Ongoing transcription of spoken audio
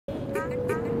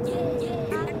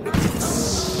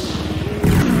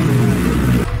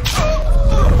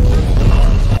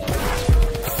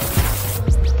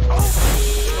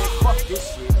Fuck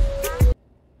this shit.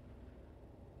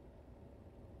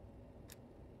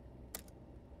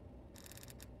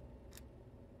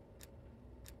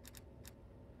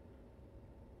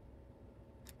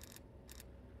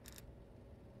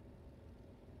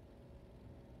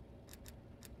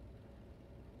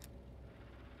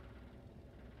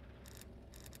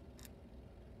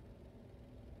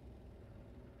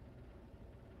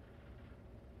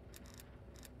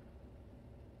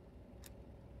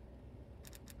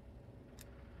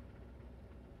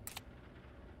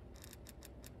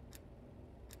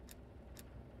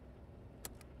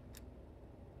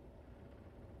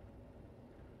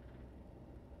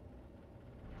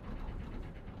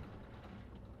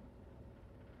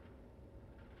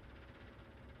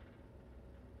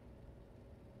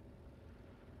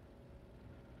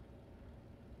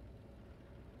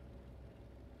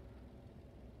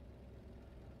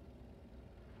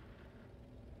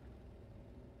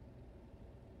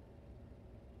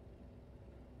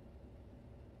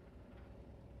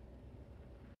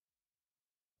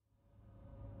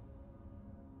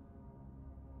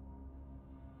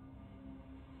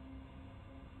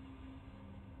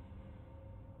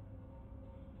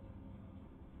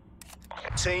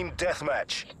 Team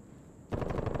Deathmatch.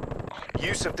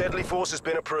 Use of deadly force has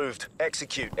been approved.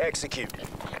 Execute, execute.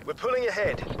 We're pulling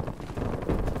ahead.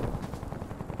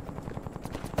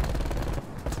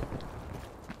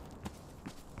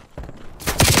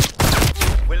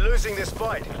 We're losing this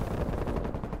fight.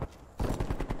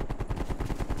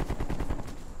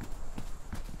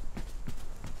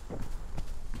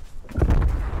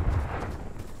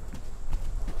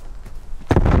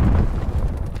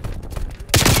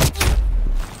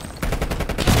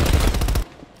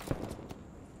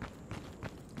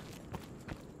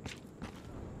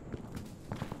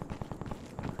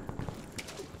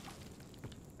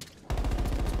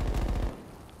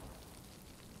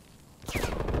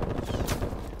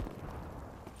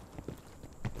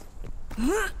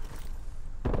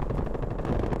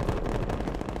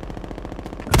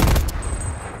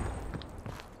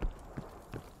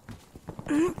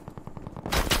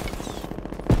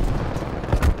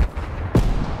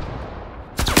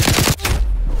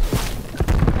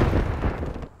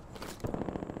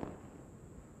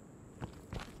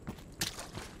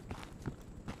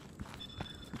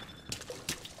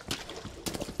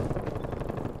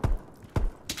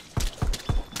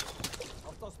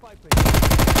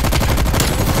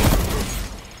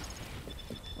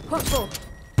 Hostile.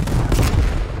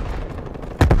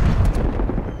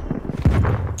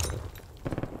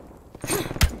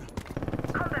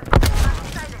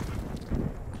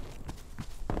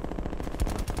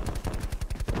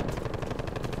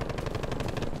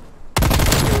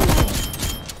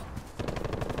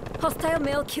 Hostile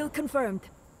male kill confirmed.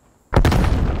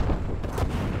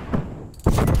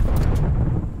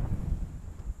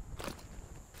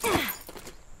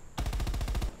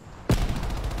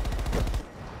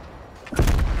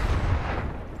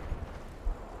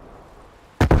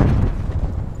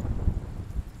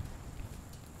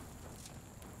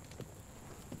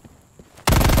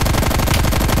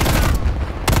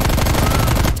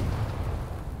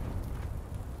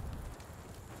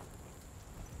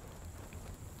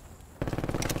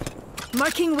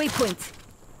 Marking waypoint.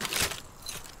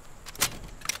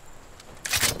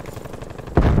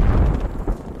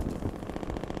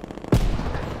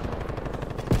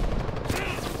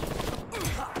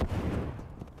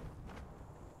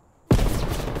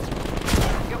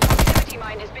 Your proximity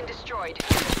mine has been destroyed.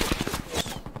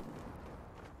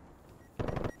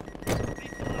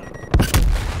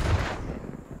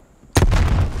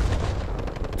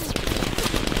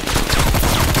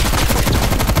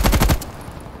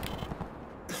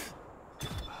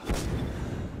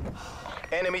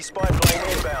 Enemy spy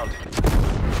plane inbound.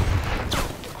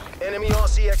 Enemy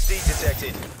RCXD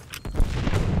detected.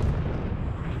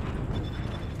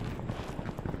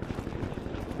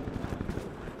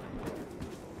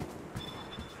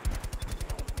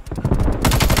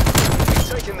 We've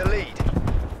taken the lead.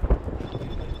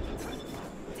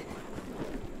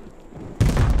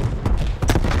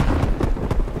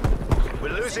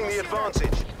 We're losing the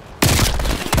advantage.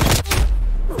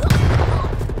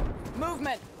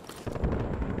 Movement.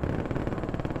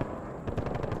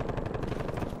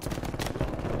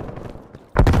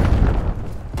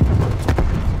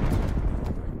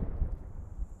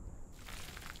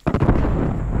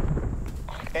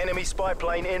 Enemy spy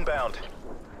plane inbound.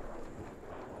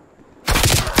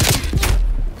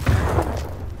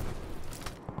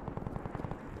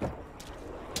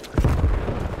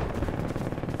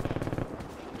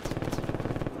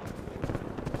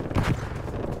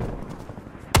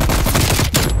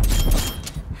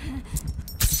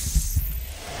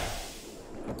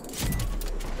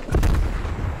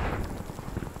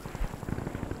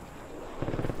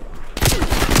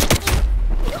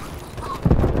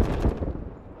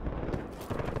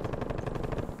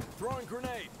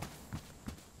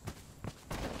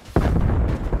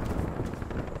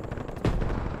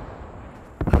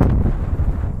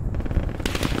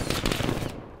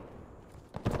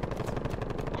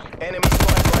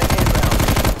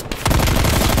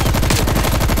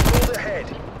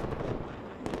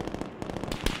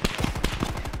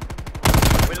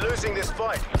 We're losing this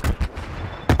fight.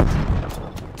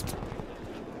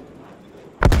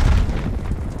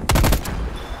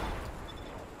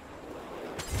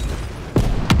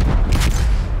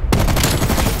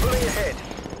 Pulling ahead.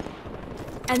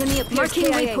 Enemy appears. Marking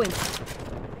waypoint.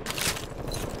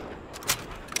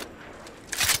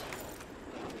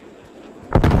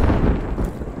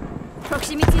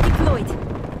 Proximity deployed.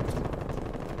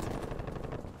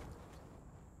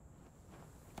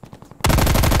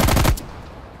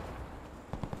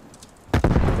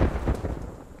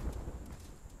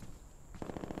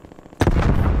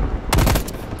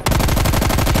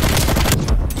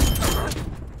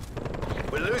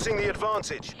 We're losing the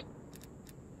advantage.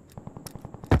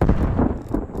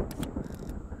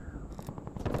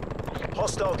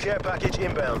 Hostile care package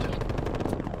inbound.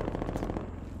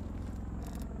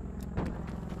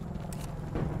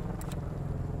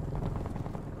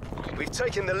 We've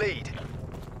taken the lead.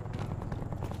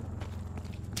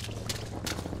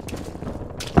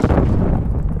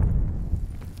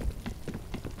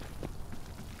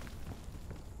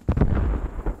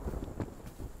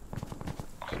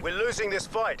 We're losing this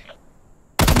fight.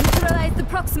 Neutralize the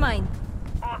prox mine.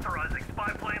 Authorizing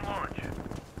spy plane launch.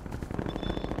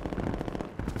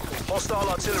 Hostile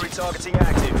artillery targeting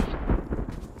active.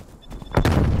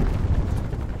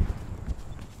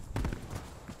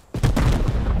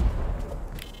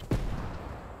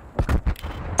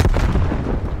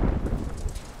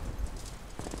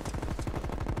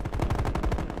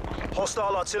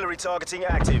 Hostile artillery targeting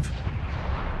active.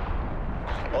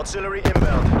 Artillery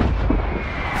inbound.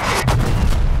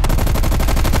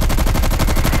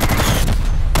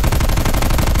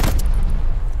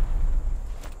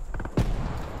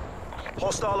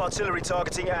 Hostile artillery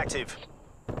targeting active.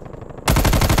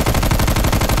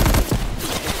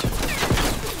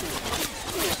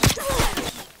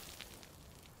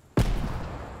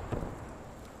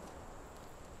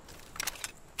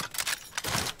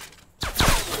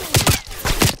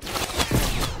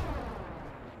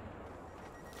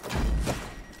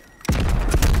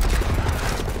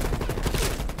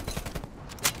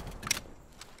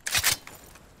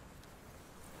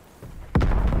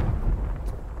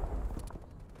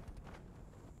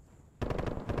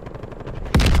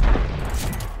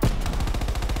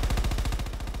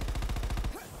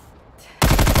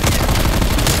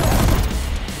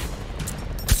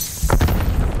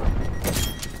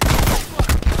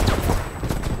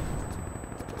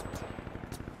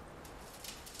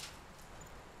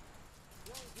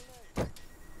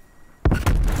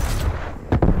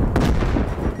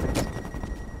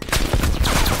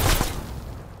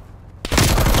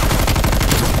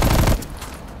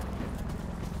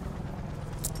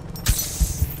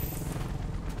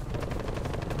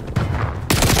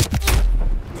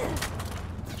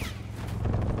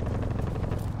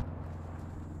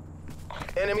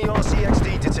 Enemy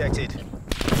RCXD detected.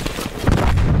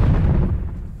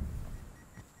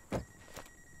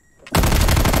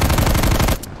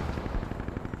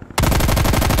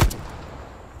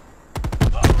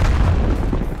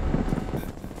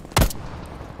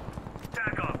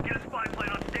 TACOM, get a spy plane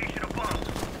on station above.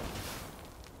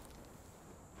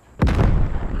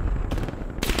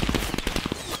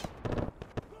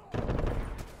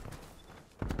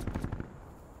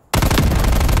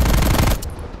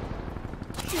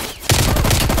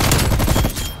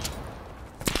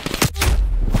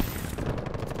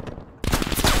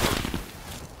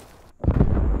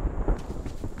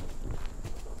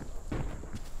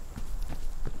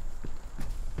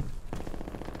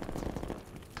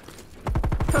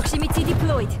 Proximity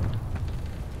deployed.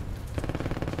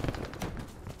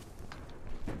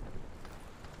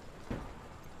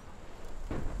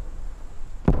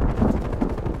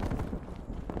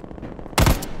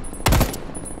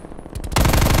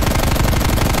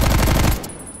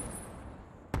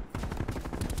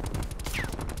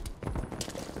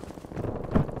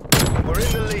 We're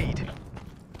in the lead.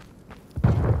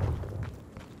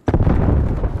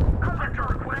 Hunter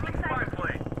requesting spy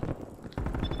plane.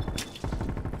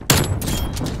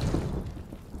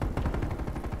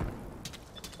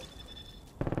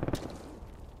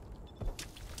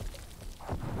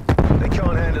 They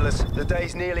can't handle us. The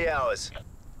day's nearly ours.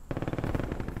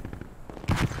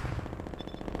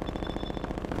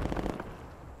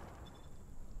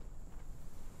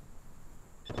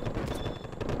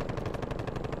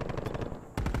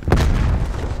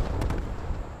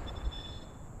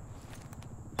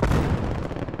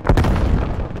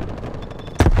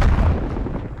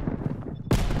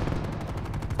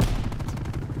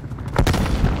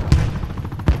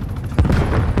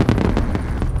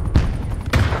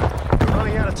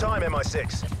 Running out of time,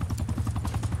 MI6.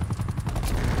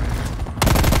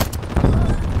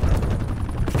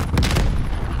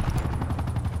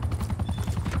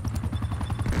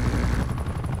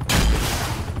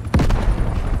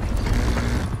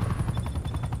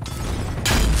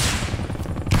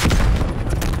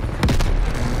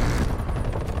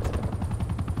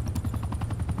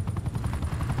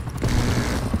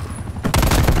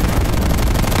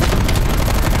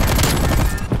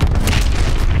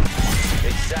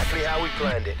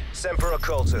 Semper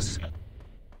Occultus.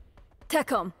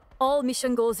 TACOM, all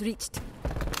mission goals reached.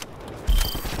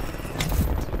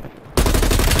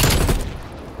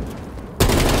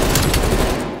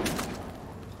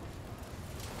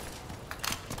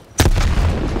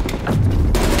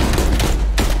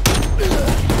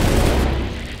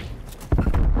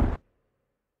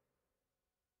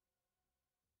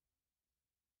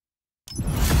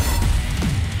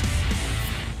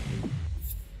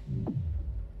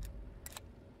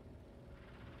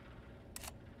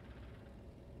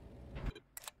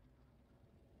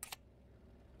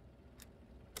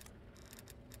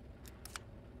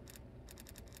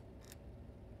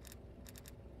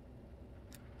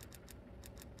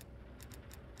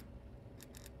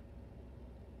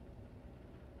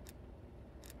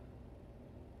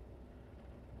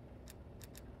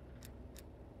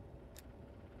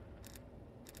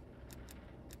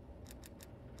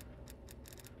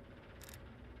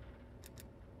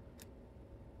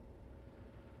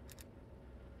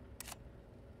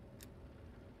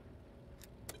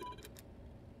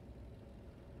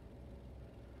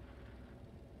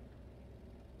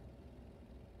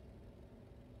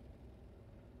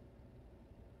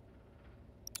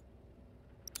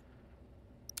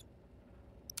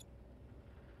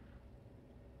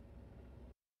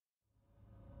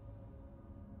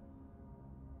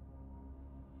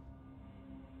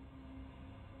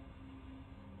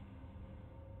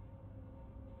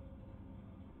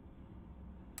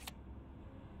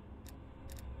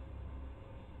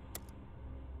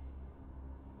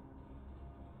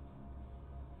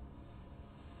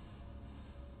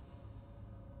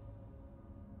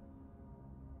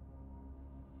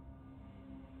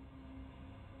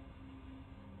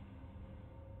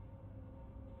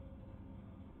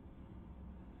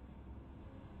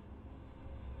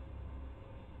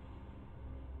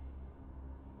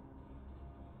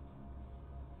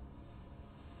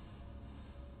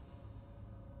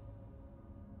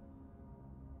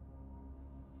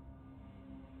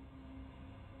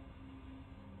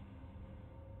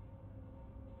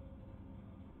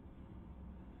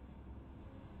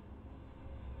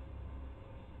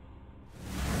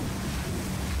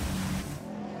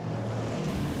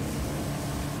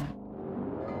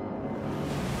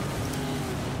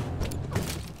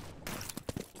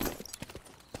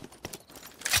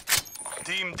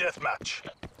 Team deathmatch.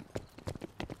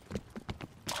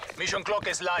 Mission clock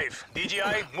is live.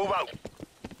 DGI, move out.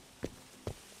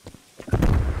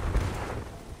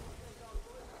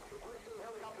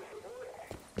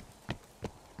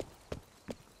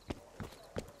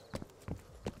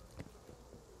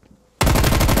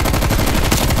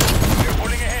 We're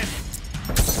pulling ahead.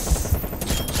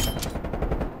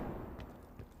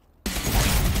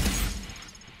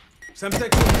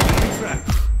 Semtex on track.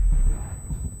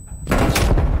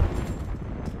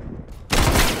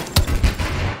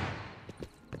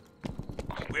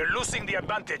 We're losing the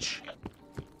advantage.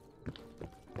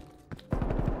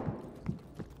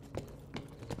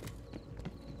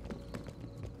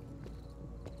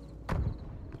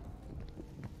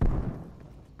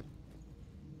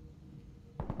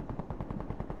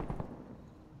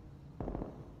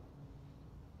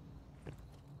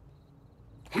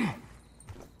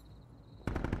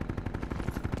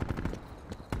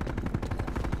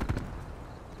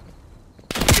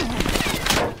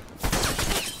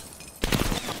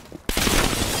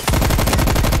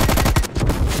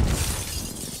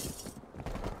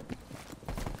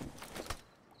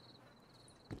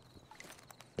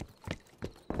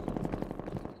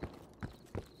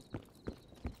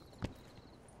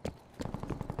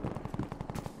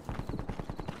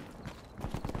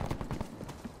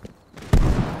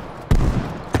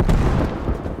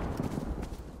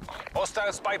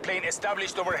 Hostile spy plane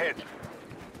established overhead.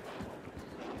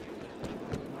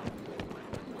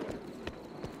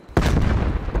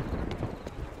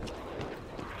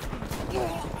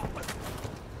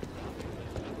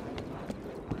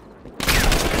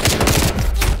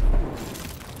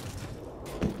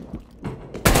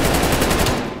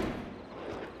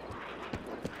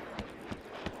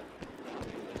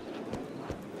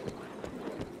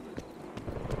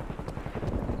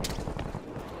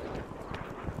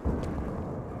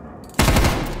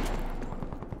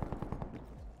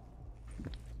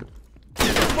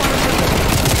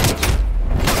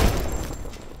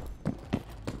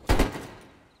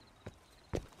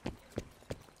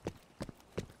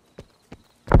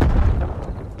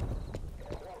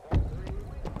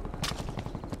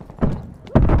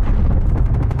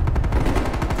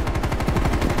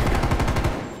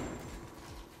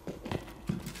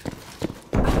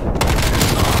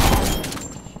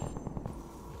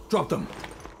 Drop them.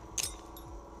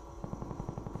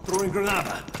 Through Throwing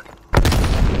granada.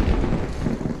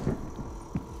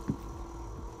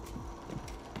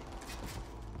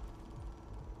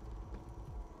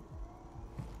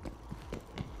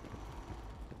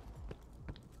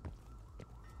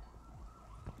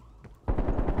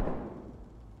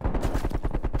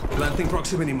 Planting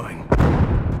proximity mine.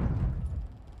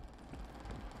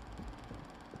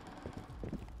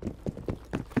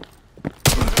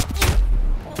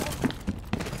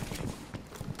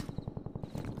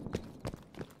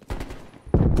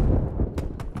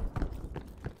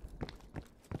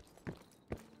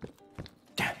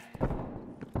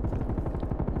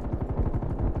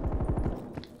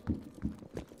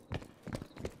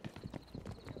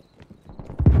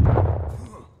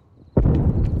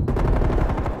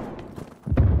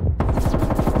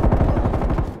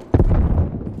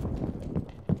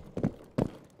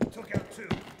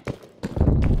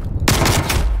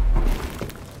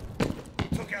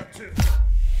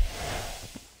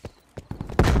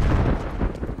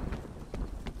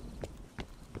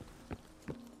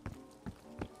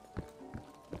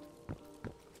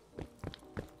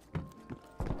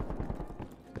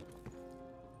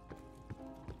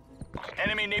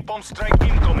 Enemy napalm strike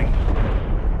incoming.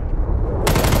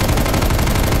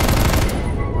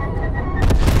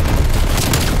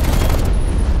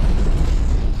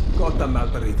 Got them,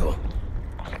 Malperito.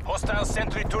 Hostile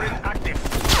sentry turret active.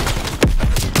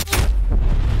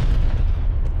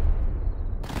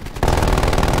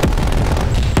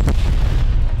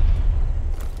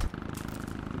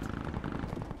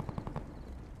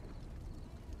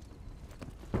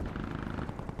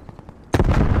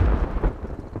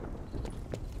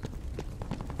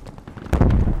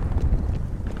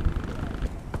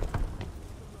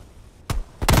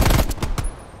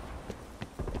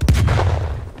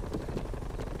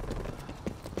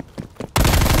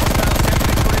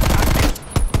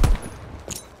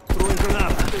 Throwing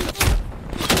granada.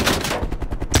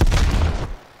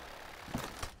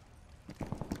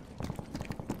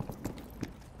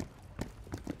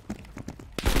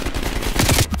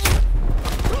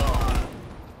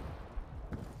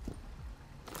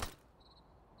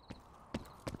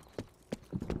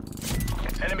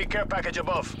 Enemy care package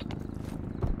above.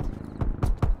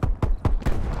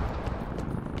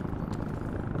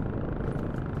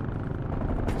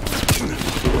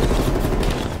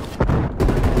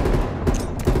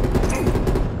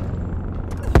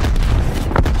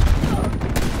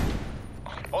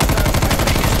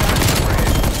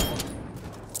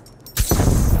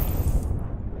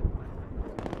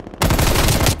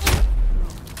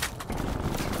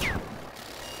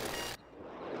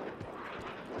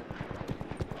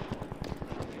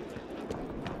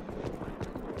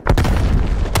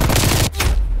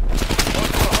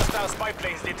 Spy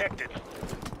planes detected.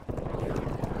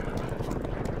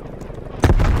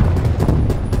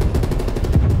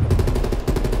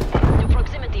 The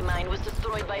proximity mine was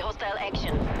destroyed by hostile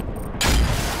action.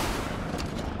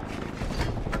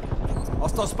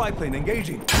 Hostile spy plane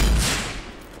engaging.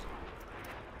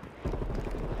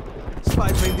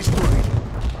 Spy plane destroyed.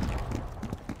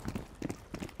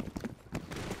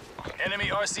 Enemy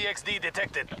RCXD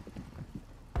detected.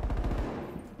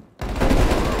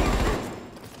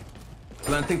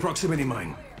 Planting proximity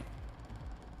mine.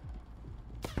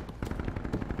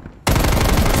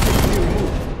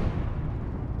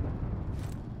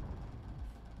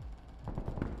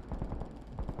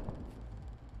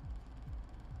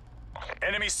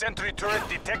 Enemy sentry turret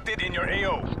detected in your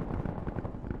AO.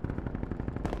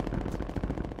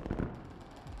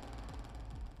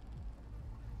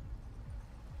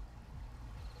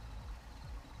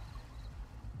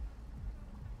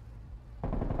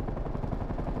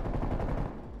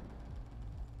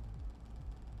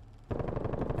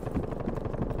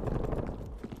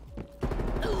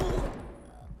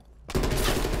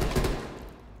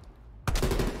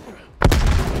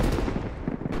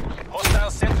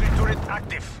 Hostile sentry turret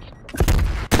active.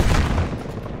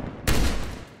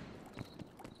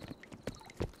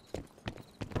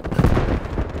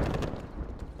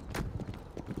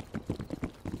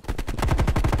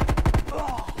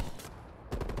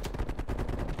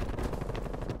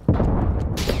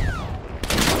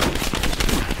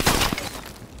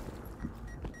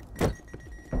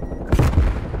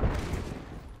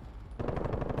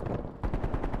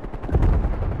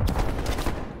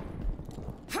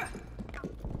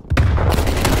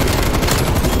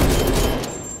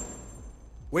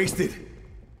 Wasted.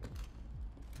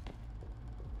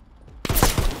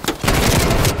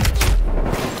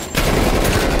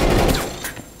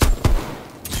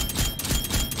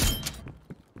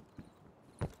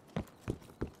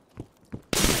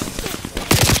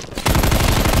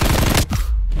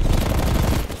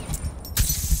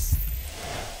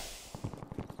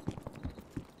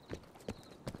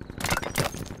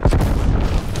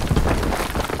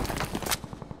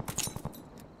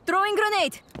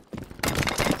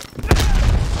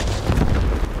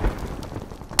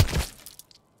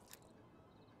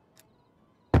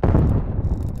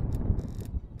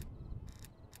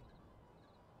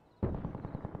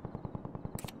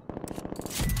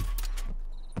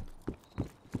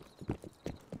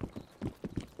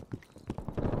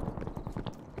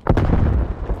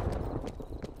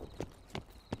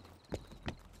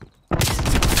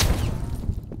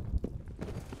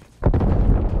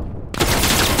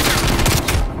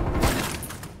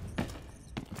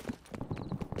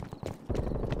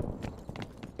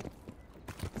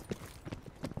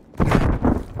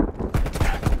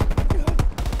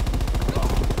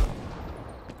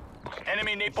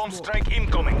 napalm strike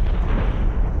incoming.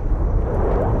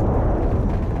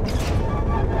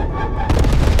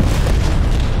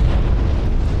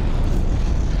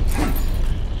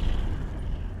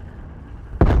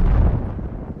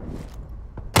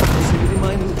 Proximity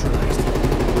mine neutralized.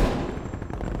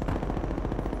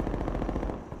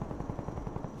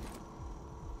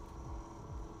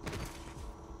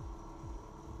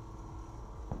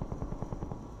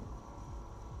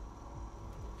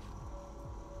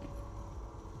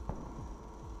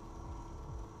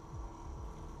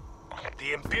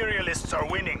 The Imperialists are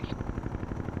winning.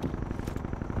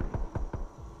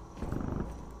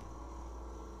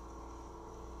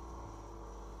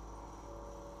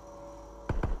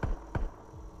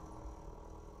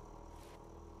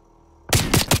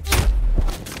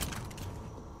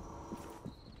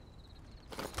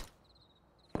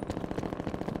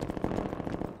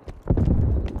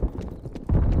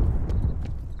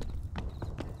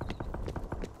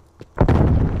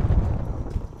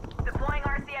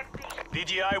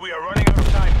 DGI, we are running out of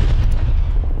time.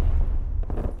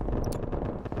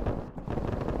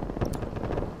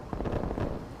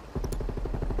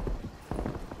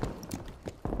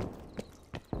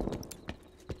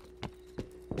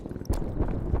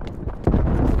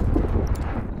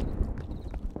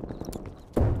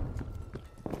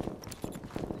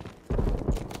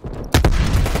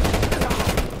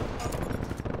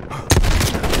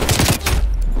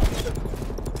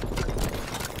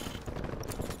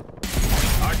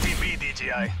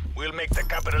 We'll make the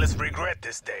capitalists regret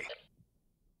this day.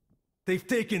 They've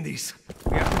taken these.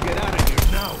 We have to get out of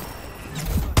here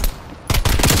now.